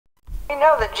We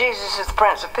know that Jesus is the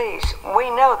Prince of Peace. We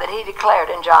know that he declared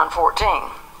in John 14,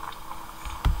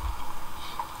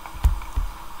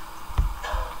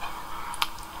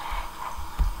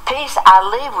 "Peace I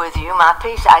leave with you, my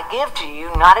peace I give to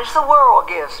you, not as the world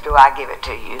gives do I give it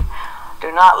to you.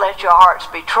 Do not let your hearts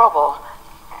be troubled,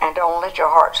 and don't let your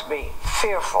hearts be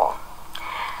fearful."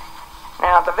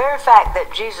 Now, the very fact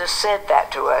that Jesus said that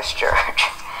to us, church,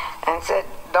 and said,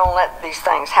 don't let these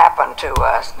things happen to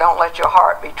us, don't let your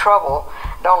heart be troubled,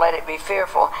 don't let it be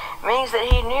fearful, means that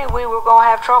he knew we were going to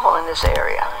have trouble in this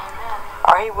area,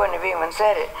 or he wouldn't have even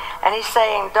said it. And he's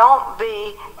saying, don't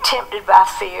be tempted by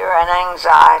fear and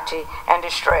anxiety and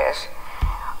distress.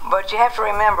 But you have to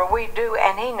remember, we do,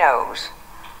 and he knows,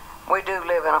 we do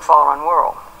live in a fallen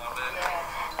world.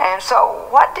 And so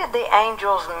what did the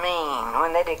angels mean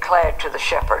when they declared to the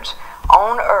shepherds,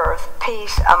 "On earth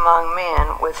peace among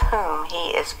men with whom he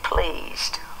is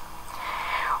pleased"?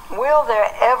 Will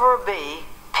there ever be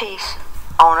peace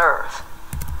on earth?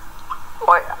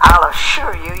 Well, I'll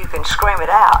assure you, you can scream it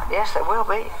out. Yes, there will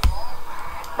be.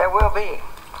 There will be.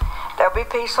 There'll be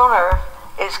peace on earth.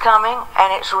 It's coming,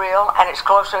 and it's real, and it's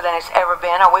closer than it's ever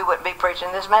been, or we wouldn't be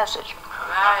preaching this message.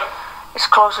 It's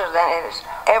closer than it has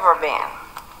ever been.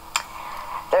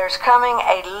 There's coming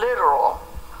a literal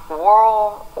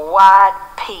worldwide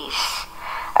peace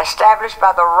established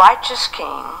by the righteous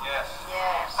King,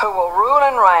 who will rule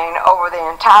and reign over the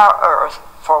entire earth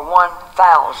for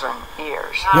 1,000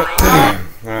 years.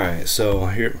 Alright, so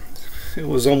here it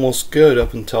was almost good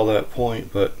up until that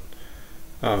point, but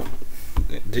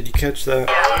did you catch that?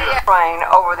 Reign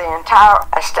over the entire,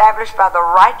 established by the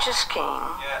righteous King,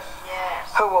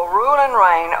 who will rule and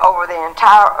reign over the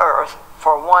entire earth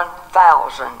for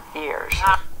 1,000 years.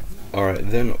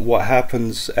 Alright, then what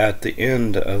happens at the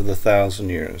end of the 1,000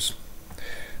 years?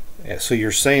 So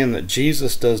you're saying that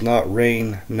Jesus does not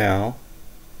reign now.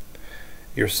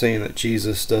 You're saying that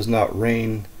Jesus does not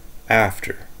reign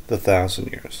after the 1,000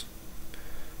 years.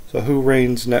 So who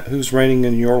reigns now? Who's reigning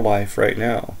in your life right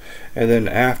now? And then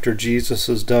after Jesus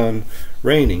is done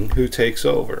reigning, who takes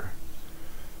over?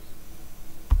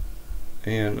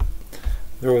 And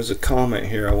there was a comment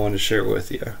here I wanted to share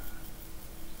with you,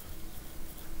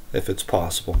 if it's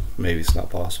possible. Maybe it's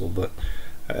not possible, but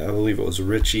I believe it was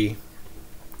Richie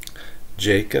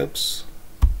Jacobs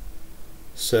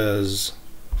says,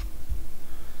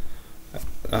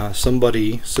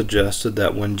 somebody suggested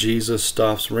that when Jesus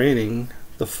stops reigning,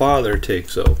 the Father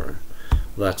takes over.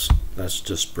 That's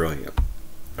just brilliant.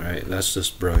 Alright, that's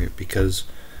just brilliant, because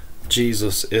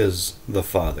Jesus is the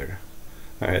Father.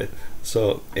 Alright,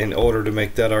 so in order to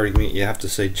make that argument, you have to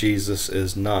say Jesus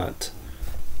is not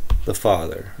the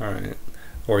Father. Alright,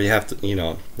 or you have to, you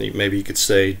know, maybe you could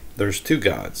say there's two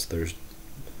gods. There's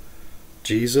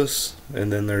Jesus,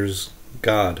 and then there's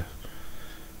God,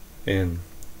 and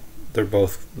they're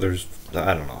both, there's,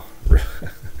 I don't know,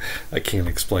 I can't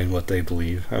explain what they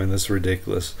believe. I mean, that's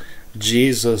ridiculous.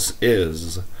 Jesus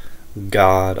is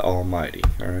God Almighty,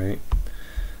 alright,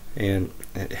 and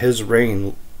his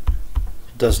reign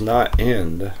does not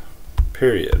end,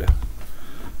 period.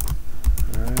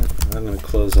 Alright, I'm going to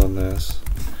close on this.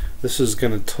 This is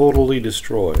going to totally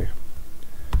destroy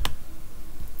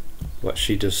what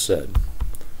she just said.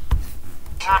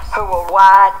 Who will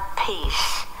wide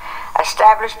peace,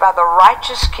 established by the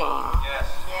righteous King,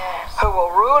 who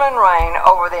will rule and reign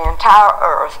over the entire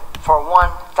earth for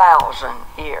 1,000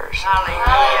 years.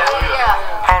 Hallelujah.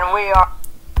 And we are.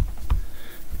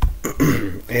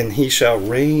 And he shall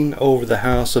reign over the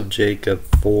house of Jacob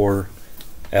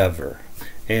forever,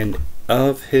 and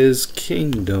of his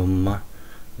kingdom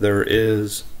there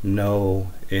is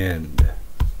no end.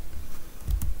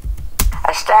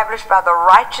 Established by the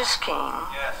righteous King,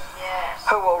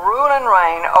 who will rule and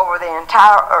reign over the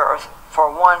entire earth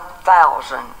for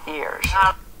 1,000 years.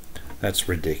 That's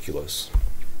ridiculous.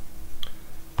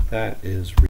 That is